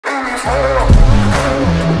What's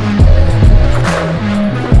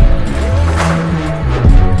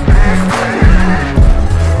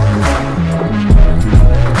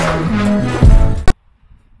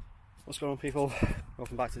going on, people?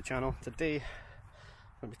 Welcome back to the channel. Today I'm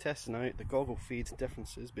going to be testing out the goggle feed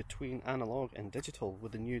differences between analog and digital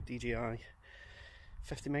with the new DJI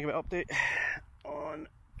 50 megabit update on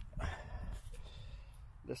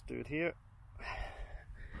this dude here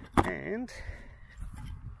and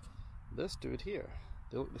this dude here.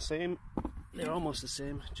 They look the same, they're almost the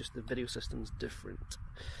same, just the video system's different.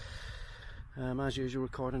 As usual,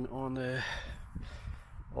 recording on the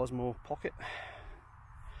Osmo Pocket.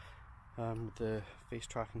 With the face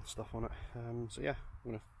tracking stuff on it. So yeah,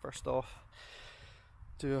 I'm going to first off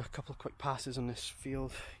do a couple of quick passes on this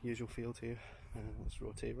field, usual field here. Let's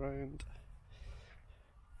rotate around.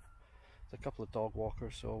 There's a couple of dog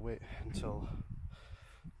walkers, so I'll wait until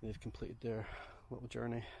they've completed their little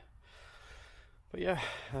journey. But yeah,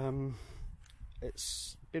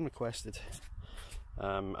 it's been requested.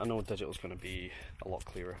 I know digital's going to be a lot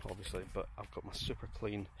clearer, obviously, but I've got my super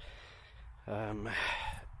clean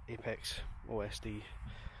Apex OSD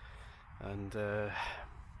and the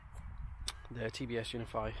TBS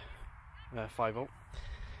Unify 5.0,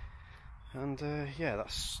 and yeah,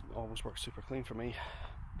 that's always works super clean for me.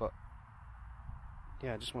 But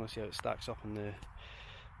yeah, I just want to see how it stacks up in the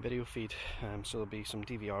video feed. So there'll be some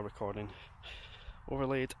DVR recording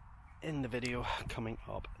overlaid in the video coming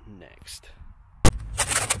up next.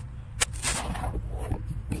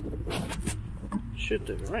 Should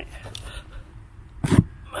do, right?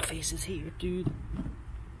 My face is here, dude.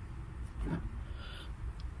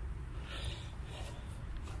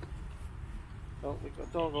 Oh, we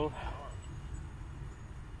got doggo.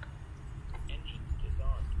 Engines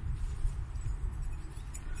disarmed.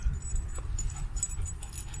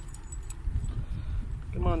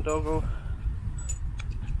 Come on, doggo.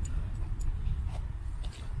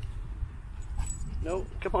 No,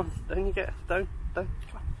 come on, down you get, down, come on,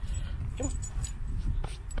 come on.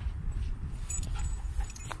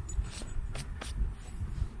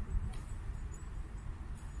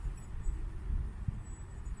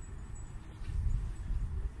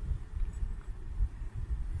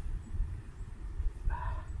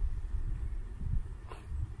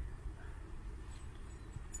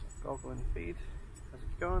 Goggle and feed. How's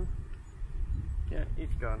it going? Yeah,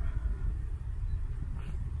 it's gone.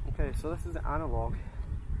 Okay, so this is the analog.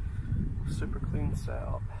 Super clean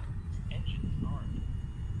setup. Engines armed.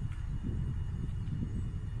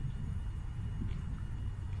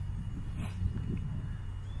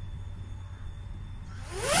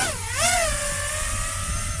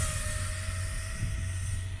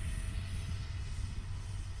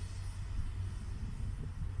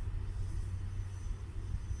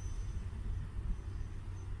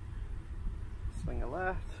 Swing a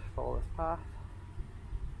left, follow this path.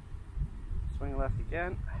 Swing left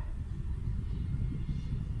again.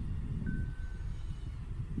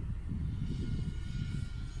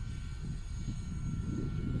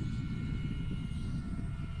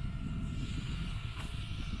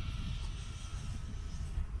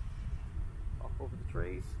 Off over the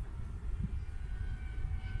trees.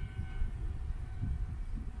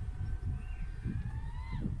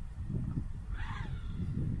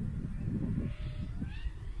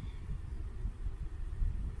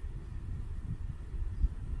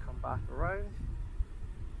 Back around.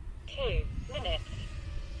 2 minutes.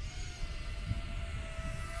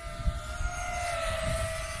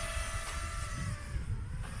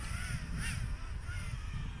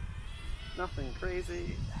 Nothing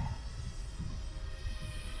crazy.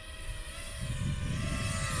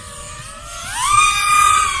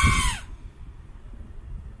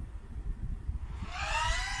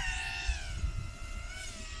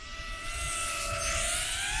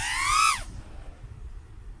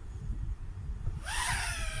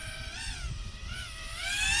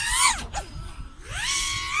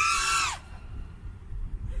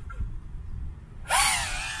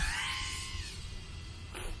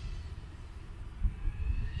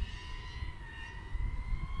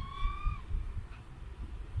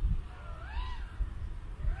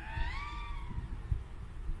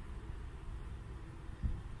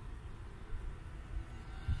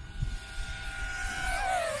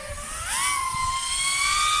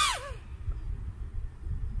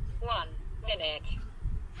 minute.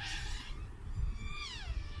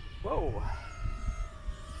 Whoa.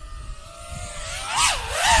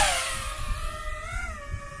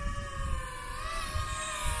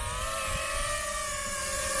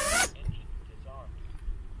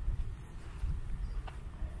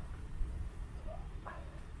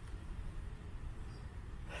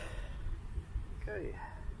 Okay.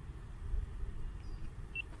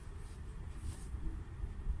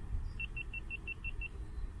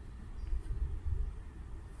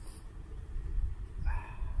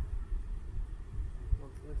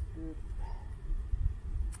 Plug this good.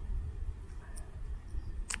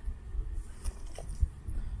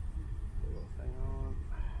 Put a little thing on.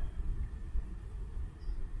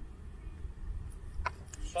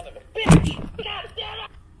 Son of a bitch! God damn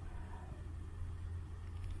it!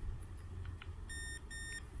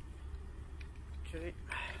 Okay,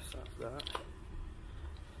 so that's that.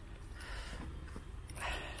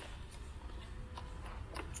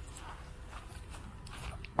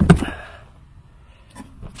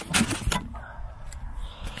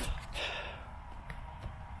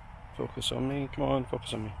 Focus on me, come on,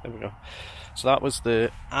 focus on me. There we go. So that was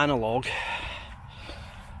the analog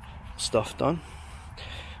stuff done.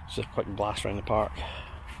 Just a quick blast around the park.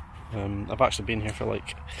 I've actually been here for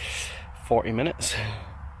like 40 minutes.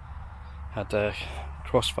 Had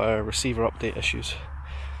Crossfire receiver update issues,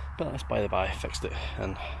 but that's by the by, fixed it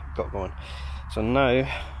and got going. So now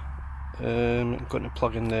I'm going to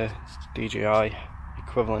plug in the DJI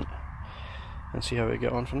equivalent and see how we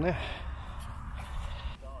get on from there.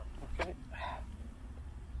 Okay.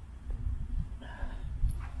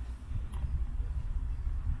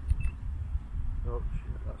 Oh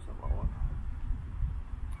shit, that's not my one.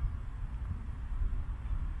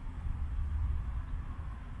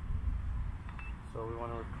 So we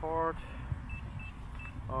want to record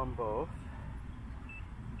on both.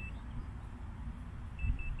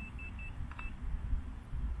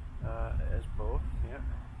 It is both, yeah.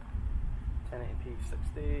 1080p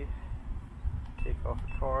 60. Take off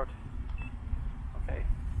record. Okay.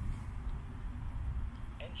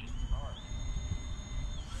 Engine start.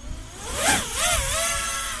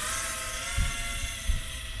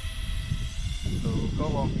 So go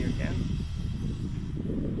along here again.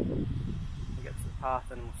 We'll get to the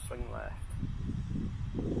path and we'll swing left.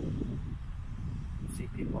 See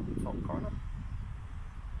people up in the top corner.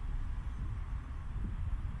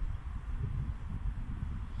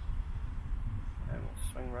 And we'll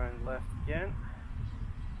swing round left again.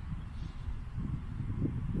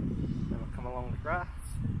 Then we'll come along the grass.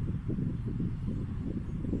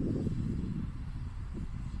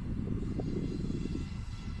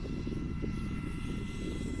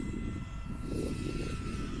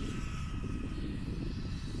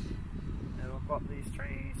 And we've got these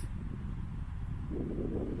trees.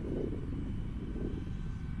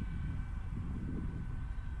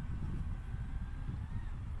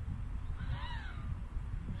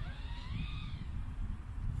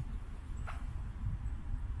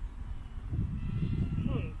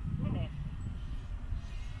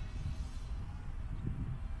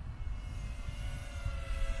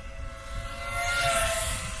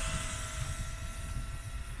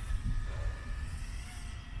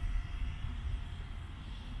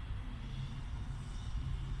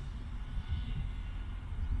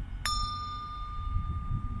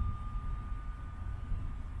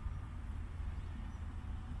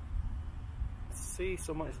 See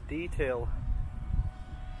so much detail.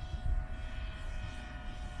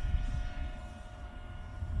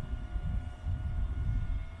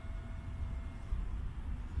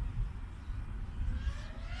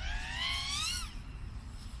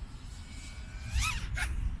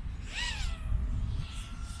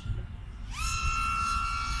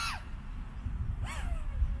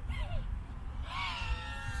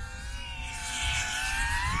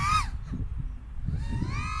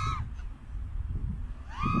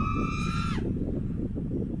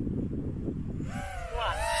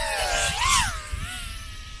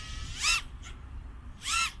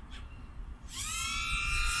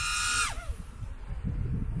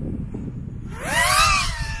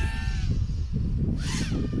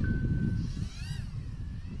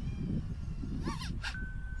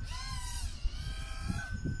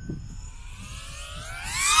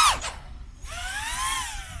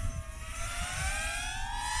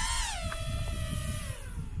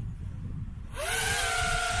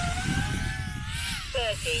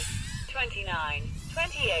 Thirty, 29,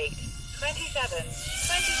 28, 27, 26,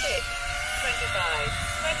 25,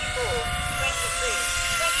 24, 23,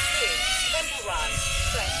 22, 21,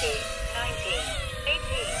 20, 19,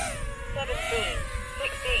 18, 17,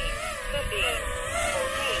 16, 15,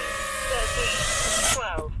 14, 13,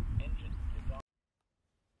 12.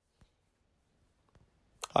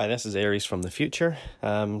 Hi, this is Aries from the future.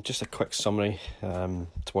 Just a quick summary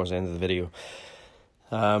towards the end of the video.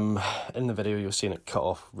 In the video you'll see it cut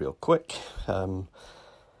off real quick.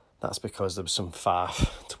 That's because there was some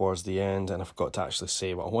faff towards the end and I forgot to actually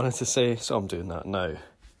say what I wanted to say, so I'm doing that now.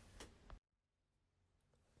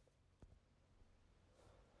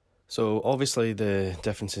 So obviously the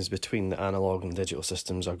differences between the analog and digital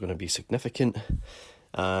systems are going to be significant,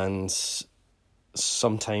 and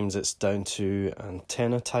sometimes it's down to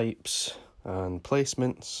antenna types and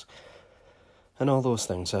placements and all those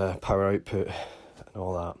things, power output and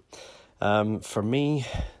all that. For me,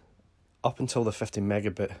 up until the 50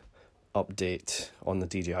 megabit update on the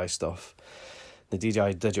DJI stuff, the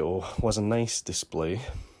DJI Digital was a nice display,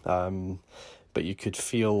 but you could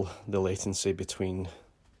feel the latency between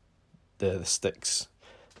the sticks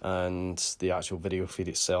and the actual video feed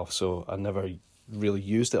itself, so I never really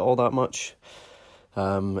used it all that much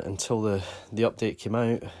until the update came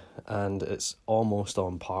out, and it's almost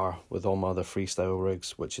on par with all my other freestyle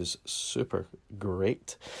rigs, which is super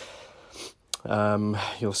great.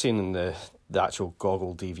 You'll see in the actual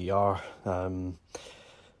Goggle DVR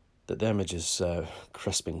that the image is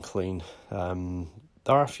crisp and clean.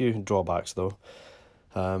 There are a few drawbacks though.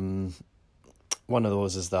 One of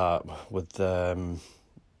those is that with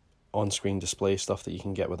on-screen display stuff that you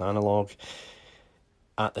can get with Analogue,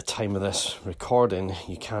 at the time of this recording,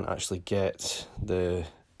 you can't actually get the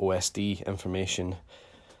OSD information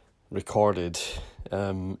recorded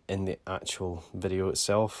in the actual video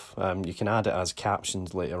itself. You can add it as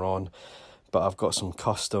captions later on, but I've got some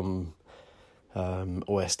custom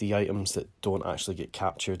OSD items that don't actually get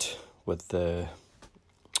captured with the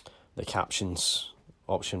captions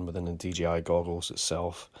option within the DJI goggles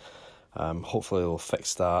itself. Hopefully they'll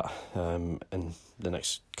fix that in the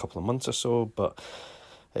next couple of months or so, but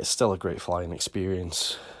it's still a great flying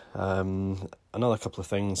experience. Another couple of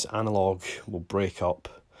things: Analogue will break up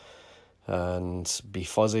and be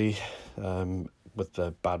fuzzy with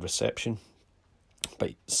the bad reception,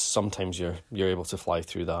 but sometimes you're able to fly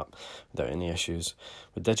through that without any issues.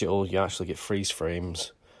 With digital, you actually get freeze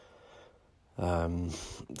frames,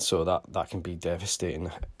 so that can be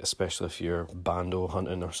devastating, especially if you're bando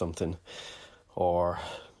hunting or something, or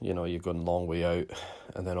you're going a long way out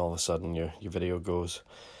and then all of a sudden your video goes.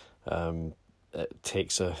 It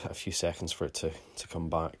takes a few seconds for it to come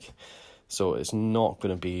back, so it's not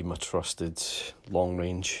going to be my trusted long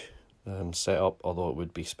range setup, although it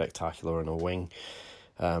would be spectacular on a wing.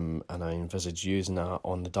 And I envisage using that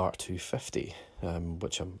on the Dart 250,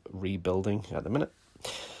 which I'm rebuilding at the minute.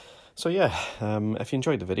 So yeah, if you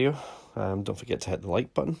enjoyed the video, don't forget to hit the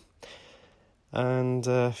like button, and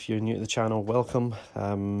if you're new to the channel, welcome.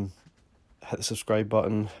 Hit the subscribe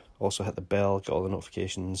button, also hit the bell, get all the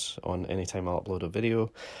notifications on any time I'll upload a video.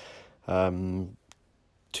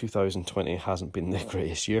 2020 hasn't been the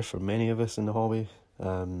greatest year for many of us in the hobby,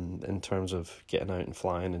 in terms of getting out and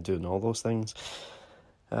flying and doing all those things.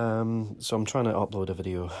 So I'm trying to upload a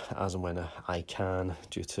video as and when I can,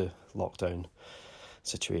 due to lockdown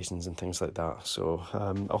situations and things like that. So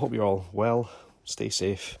I hope you're all well, stay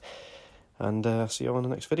safe, and see you on the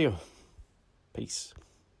next video. Peace.